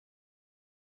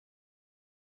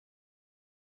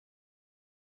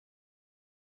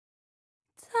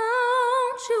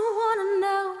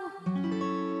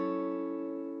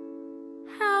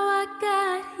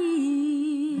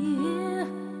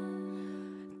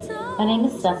My name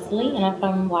is Cecily, and I'm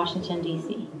from Washington,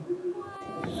 D.C.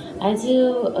 I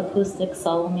do acoustic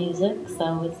soul music,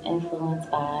 so it's influenced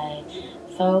by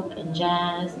folk and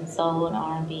jazz and soul and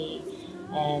R&B,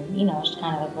 and it's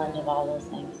kind of a blend of all those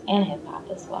things, and hip hop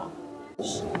as well.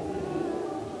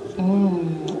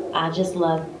 I just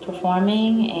love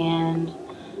performing, and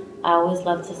I always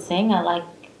love to sing. I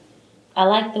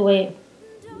like the way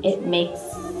it makes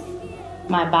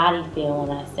my body feel when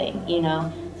I sing,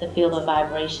 to feel the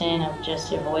vibration of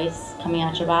just your voice coming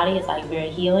out your body. It's like very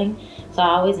healing. So I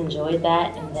always enjoyed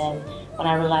that. And then when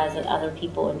I realized that other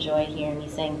people enjoy hearing me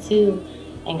sing too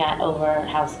and got over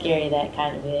how scary that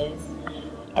kind of is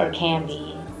or can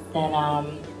be, then,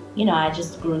 I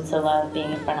just grew to love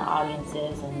being in front of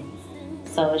audiences. And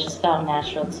so it just felt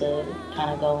natural to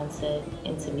kind of go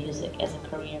into music as a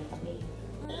career for me.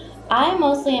 I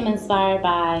mostly am inspired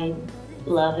by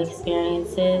love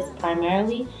experiences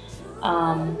primarily.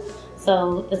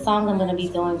 So the songs I'm going to be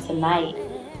doing tonight,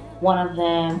 one of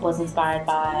them was inspired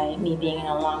by me being in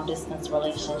a long distance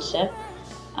relationship.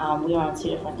 We were on two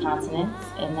different continents,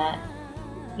 and that,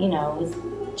 was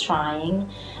trying.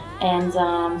 And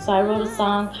so I wrote a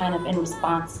song kind of in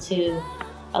response to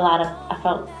a lot of,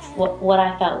 what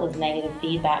I felt was negative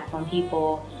feedback from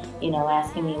people,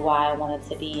 asking me why I wanted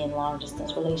to be in long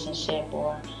distance relationship,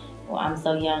 or well, I'm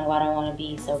so young, why do I want to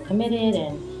be so committed,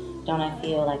 and don't I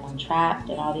feel like I'm trapped,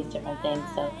 and all these different things.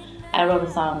 So I wrote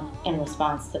a song in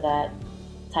response to that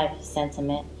type of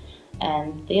sentiment.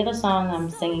 And the other song I'm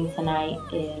singing tonight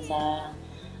is,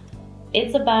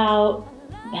 it's about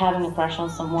having a crush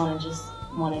on someone and just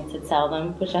wanting to tell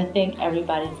them, which I think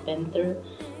everybody's been through.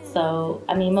 So,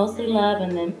 mostly love,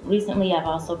 and then recently I've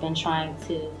also been trying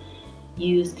to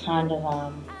use kind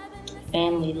of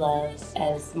family love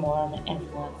as more of an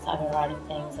influence. I've been writing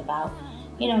things about,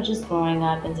 just growing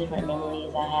up and different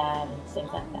memories I have and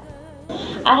things like that.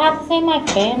 I'd have to say my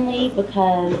family,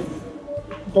 because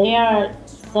they are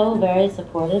so very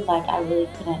supportive. Like, I really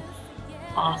couldn't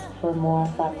ask for more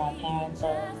from my parents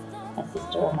or my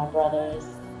sister or my brothers.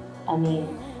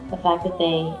 The fact that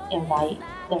they invite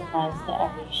their friends to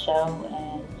every show,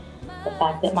 and the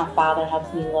fact that my father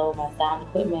helps me load my sound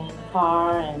equipment in the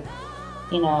car, and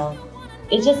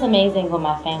it's just amazing how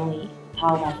my family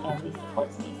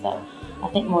supports me. So I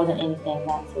think more than anything,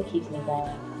 that's what keeps me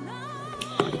going.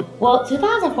 Well,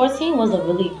 2014 was a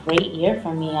really great year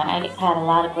for me. I had a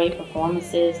lot of great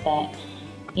performances that,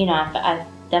 I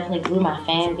definitely grew my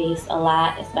fan base a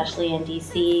lot, especially in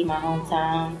DC, my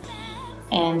hometown.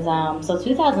 And so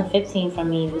 2015 for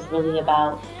me was really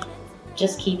about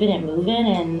just keeping it moving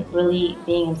and really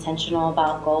being intentional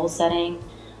about goal setting.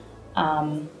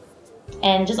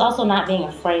 And just also not being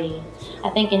afraid. I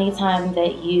think anytime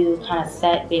that you kind of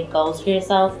set big goals for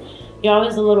yourself, you're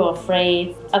always a little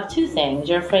afraid of two things.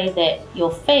 You're afraid that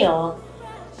you'll fail,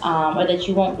 or that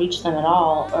you won't reach them at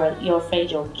all, or you're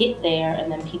afraid you'll get there and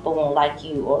then people won't like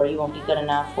you, or you won't be good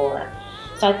enough.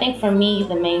 So I think for me,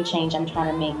 the main change I'm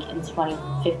trying to make in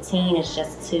 2015 is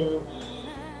just to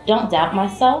don't doubt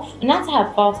myself, and not to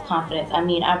have false confidence.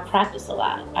 I practice a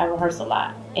lot, I rehearse a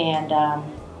lot, and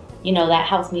that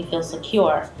helps me feel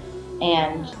secure.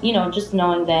 And, just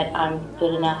knowing that I'm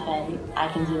good enough and I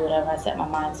can do whatever I set my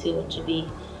mind to, and to be,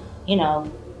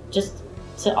 just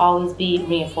to always be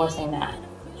reinforcing that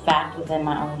fact within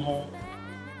my own head.